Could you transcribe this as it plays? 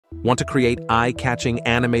Want to create eye-catching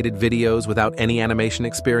animated videos without any animation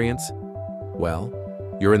experience? Well,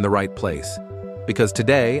 you're in the right place. Because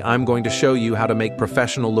today, I'm going to show you how to make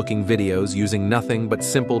professional-looking videos using nothing but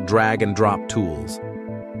simple drag-and-drop tools.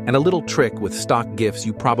 And a little trick with stock GIFs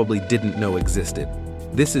you probably didn't know existed.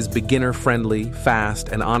 This is beginner-friendly, fast,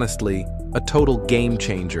 and honestly, a total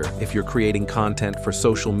game-changer if you're creating content for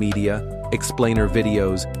social media, explainer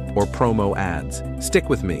videos, or promo ads. Stick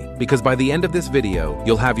with me, because by the end of this video,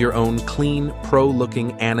 you'll have your own clean,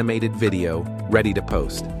 pro-looking animated video ready to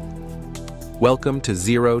post. Welcome to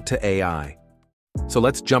Zero to AI. So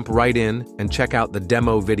let's jump right in and check out the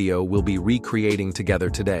demo video we'll be recreating together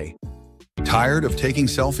today. Tired of taking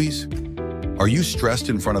selfies? Are you stressed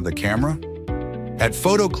in front of the camera? At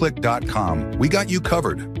photoclick.com, we got you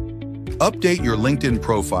covered. Update your LinkedIn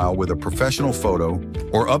profile with a professional photo,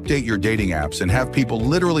 or update your dating apps and have people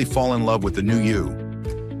literally fall in love with the new you.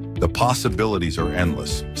 The possibilities are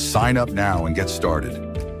endless. Sign up now and get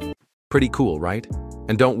started. Pretty cool, right?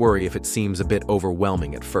 And don't worry if it seems a bit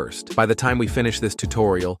overwhelming at first. By the time we finish this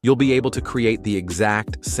tutorial, you'll be able to create the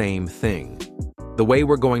exact same thing. The way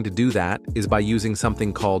we're going to do that is by using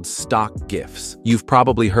something called stock GIFs. You've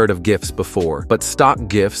probably heard of GIFs before, but stock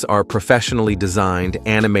GIFs are professionally designed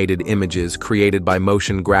animated images created by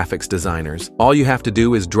motion graphics designers. All you have to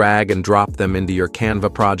do is drag and drop them into your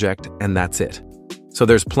Canva project, and that's it. So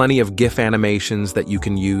there's plenty of GIF animations that you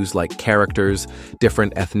can use, like characters,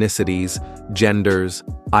 different ethnicities, genders,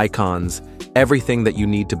 icons, everything that you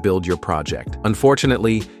need to build your project.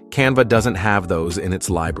 Unfortunately, Canva doesn't have those in its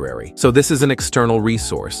library. So this is an external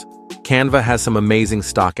resource. Canva has some amazing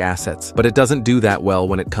stock assets, but it doesn't do that well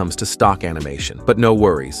when it comes to stock animation. But no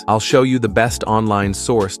worries, I'll show you the best online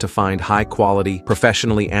source to find high-quality,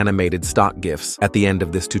 professionally animated stock GIFs at the end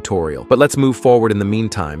of this tutorial. But let's move forward in the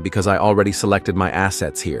meantime because I already selected my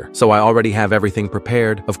assets here. So I already have everything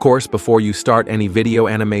prepared. Of course, before you start any video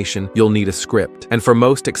animation, you'll need a script. And for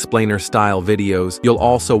most explainer-style videos, you'll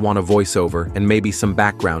also want a voiceover and maybe some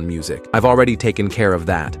background music. I've already taken care of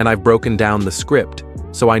that, and I've broken down the script,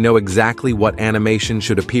 so I know exactly what animation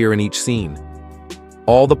should appear in each scene.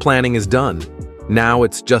 All the planning is done. Now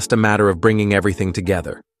it's just a matter of bringing everything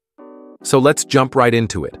together. So let's jump right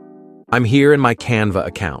into it. I'm here in my Canva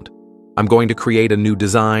account. I'm going to create a new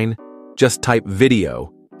design. Just type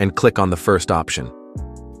video and click on the first option.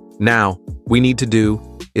 Now, we need to do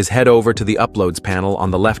is head over to the Uploads panel on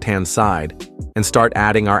the left-hand side and start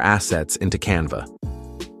adding our assets into Canva.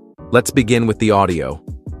 Let's begin with the audio.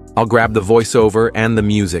 I'll grab the voiceover and the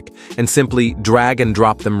music and simply drag and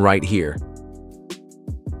drop them right here.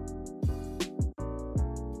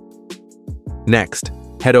 Next,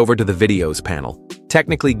 head over to the Videos panel.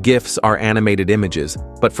 Technically, GIFs are animated images,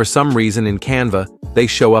 but for some reason in Canva, they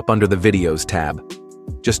show up under the Videos tab.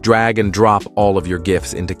 Just drag and drop all of your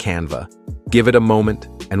GIFs into Canva. Give it a moment,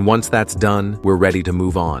 and once that's done, we're ready to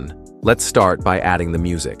move on. Let's start by adding the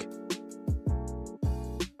music.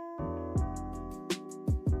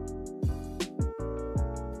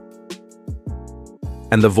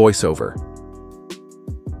 And the voiceover.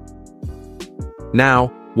 Now,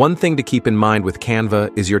 one thing to keep in mind with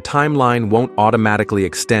Canva is your timeline won't automatically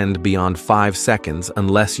extend beyond 5 seconds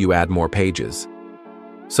unless you add more pages.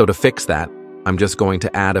 So to fix that, I'm just going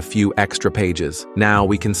to add a few extra pages. Now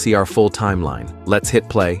we can see our full timeline. Let's hit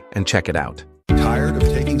play and check it out. Tired of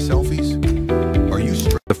taking selfies? Are you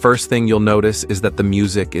stressed? The first thing you'll notice is that the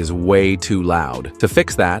music is way too loud. To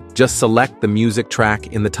fix that, just select the music track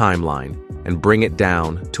in the timeline and bring it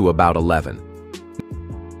down to about 11.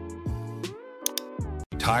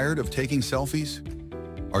 Tired of taking selfies?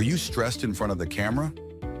 Are you stressed in front of the camera?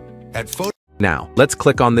 Now, let's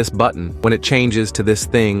click on this button when it changes to this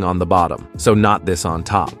thing on the bottom, so not this on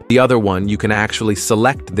top. The other one, you can actually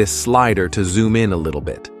select this slider to zoom in a little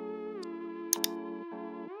bit,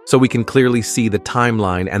 so we can clearly see the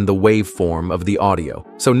timeline and the waveform of the audio.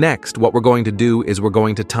 So next, what we're going to do is we're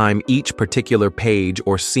going to time each particular page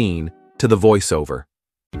or scene to the voiceover.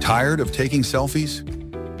 Tired of taking selfies?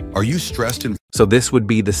 Are you stressed in... So this would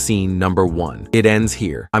be the scene number 1. It ends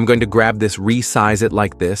here. I'm going to grab this, resize it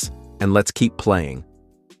like this, and let's keep playing.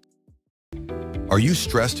 Are you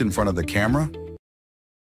stressed in front of the camera?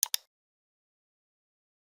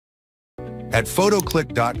 At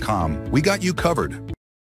photoclick.com, we got you covered.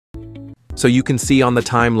 So you can see on the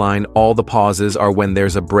timeline all the pauses are when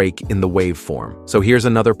there's a break in the waveform. So here's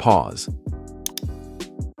another pause.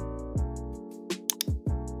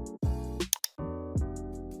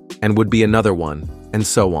 And would be another one, and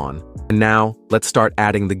so on. And now, let's start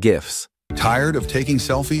adding the GIFs. Tired of taking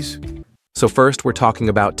selfies? So first, we're talking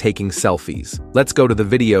about taking selfies. Let's go to the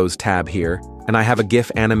Videos tab here, and I have a GIF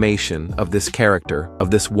animation of this character,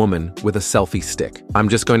 of this woman with a selfie stick. I'm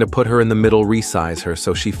just going to put her in the middle, resize her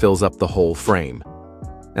so she fills up the whole frame.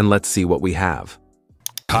 And let's see what we have.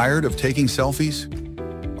 Tired of taking selfies?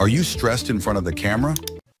 Are you stressed in front of the camera?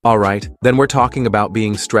 Alright, then we're talking about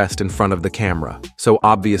being stressed in front of the camera. So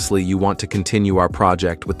obviously you want to continue our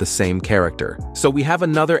project with the same character. So we have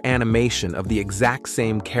another animation of the exact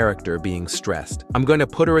same character being stressed. I'm going to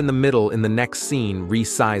put her in the middle in the next scene,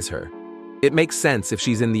 resize her. It makes sense if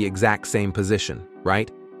she's in the exact same position, right?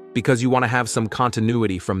 Because you want to have some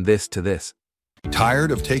continuity from this to this. Tired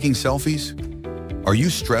of taking selfies? Are you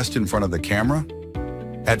stressed in front of the camera?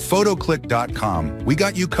 At photoclick.com, we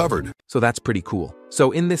got you covered. So that's pretty cool.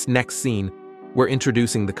 So in this next scene, we're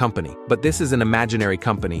introducing the company, but this is an imaginary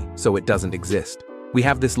company, so it doesn't exist. We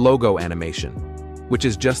have this logo animation, which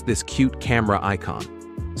is just this cute camera icon.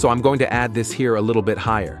 So I'm going to add this here a little bit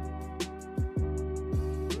higher.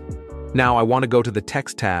 Now I want to go to the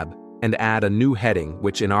text tab and add a new heading,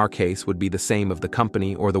 which in our case would be the same of the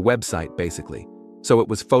company or the website, basically. So it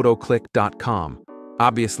was photoclick.com.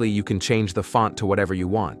 Obviously, you can change the font to whatever you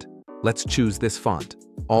want. Let's choose this font.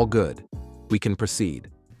 All good. We can proceed.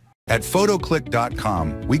 At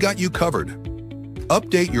photoclick.com, we got you covered.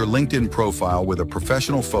 Update your LinkedIn profile with a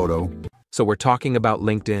professional photo. So we're talking about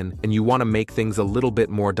LinkedIn, and you want to make things a little bit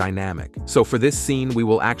more dynamic. So for this scene, we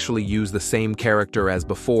will actually use the same character as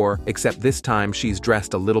before, except this time she's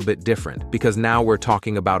dressed a little bit different, because now we're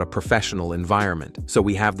talking about a professional environment. So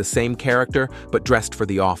we have the same character, but dressed for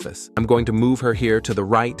the office. I'm going to move her here to the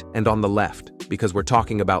right and on the left, because we're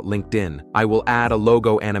talking about LinkedIn. I will add a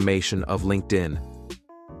logo animation of LinkedIn.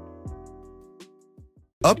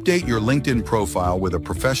 Update your LinkedIn profile with a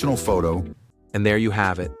professional photo. And there you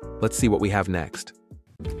have it. Let's see what we have next.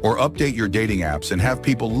 Or update your dating apps and have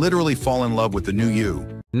people literally fall in love with the new you.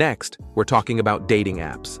 Next, we're talking about dating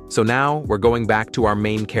apps. So now we're going back to our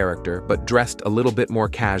main character, but dressed a little bit more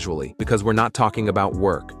casually, because we're not talking about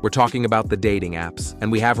work. We're talking about the dating apps, and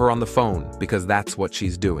we have her on the phone because that's what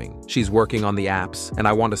she's doing. She's working on the apps, and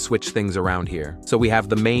I want to switch things around here. So we have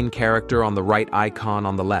the main character on the right, icon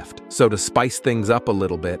on the left. So to spice things up a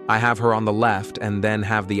little bit, I have her on the left and then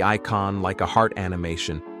have the icon like a heart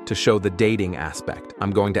animation to show the dating aspect.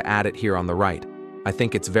 I'm going to add it here on the right. I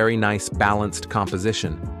think it's very nice, balanced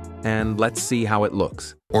composition, and let's see how it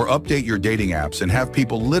looks. Or update your dating apps and have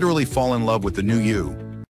people literally fall in love with the new you.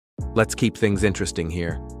 Let's keep things interesting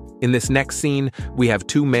here. In this next scene, we have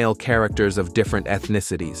two male characters of different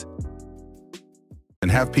ethnicities.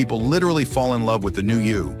 And have people literally fall in love with the new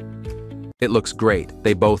you. It looks great.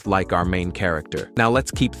 They both like our main character. Now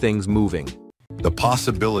let's keep things moving. The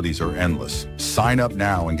possibilities are endless. Sign up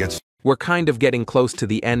now and get... We're kind of getting close to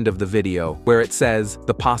the end of the video, where it says,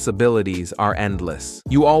 the possibilities are endless.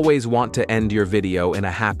 You always want to end your video in a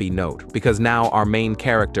happy note, because now our main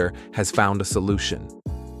character has found a solution.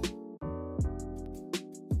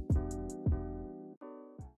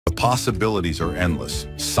 The possibilities are endless.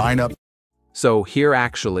 Sign up. So here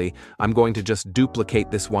actually, I'm going to just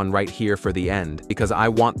duplicate this one right here for the end, because I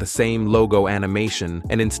want the same logo animation,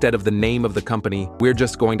 and instead of the name of the company, we're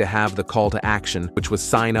just going to have the call to action, which was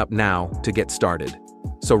sign up now to get started.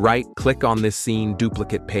 So right-click on this scene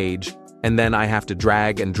duplicate page, and then I have to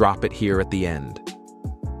drag and drop it here at the end.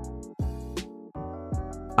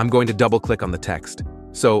 I'm going to double-click on the text,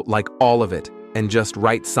 so like all of it, and just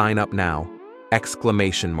write sign up now,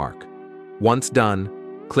 exclamation mark. Once done,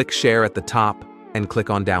 click share at the top and click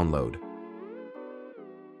on download.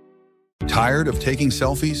 Tired of taking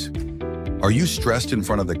selfies? Are you stressed in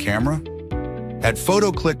front of the camera? At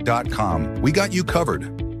photoclick.com, we got you covered.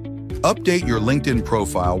 Update your LinkedIn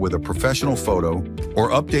profile with a professional photo,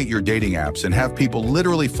 or update your dating apps and have people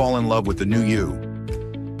literally fall in love with the new you.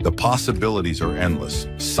 The possibilities are endless.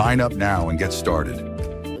 Sign up now and get started.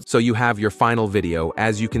 So you have your final video.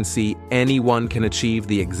 As you can see, anyone can achieve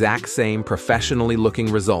the exact same professionally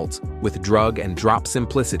looking results with drag and drop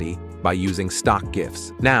simplicity by using stock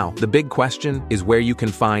GIFs. Now, the big question is where you can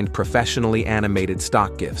find professionally animated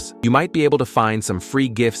stock GIFs. You might be able to find some free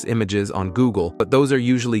GIFs images on Google, but those are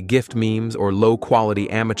usually gift memes or low-quality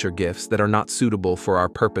amateur GIFs that are not suitable for our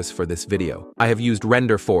purpose for this video. I have used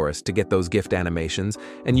Render Forest to get those gift animations,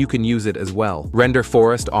 and you can use it as well. Render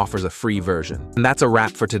Forest offers a free version. And that's a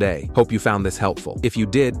wrap for today. Hope you found this helpful. If you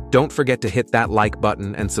did, don't forget to hit that like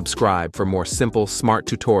button and subscribe for more simple, smart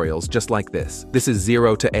tutorials just like this. This is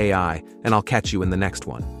Zero to AI, and I'll catch you in the next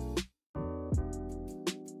one.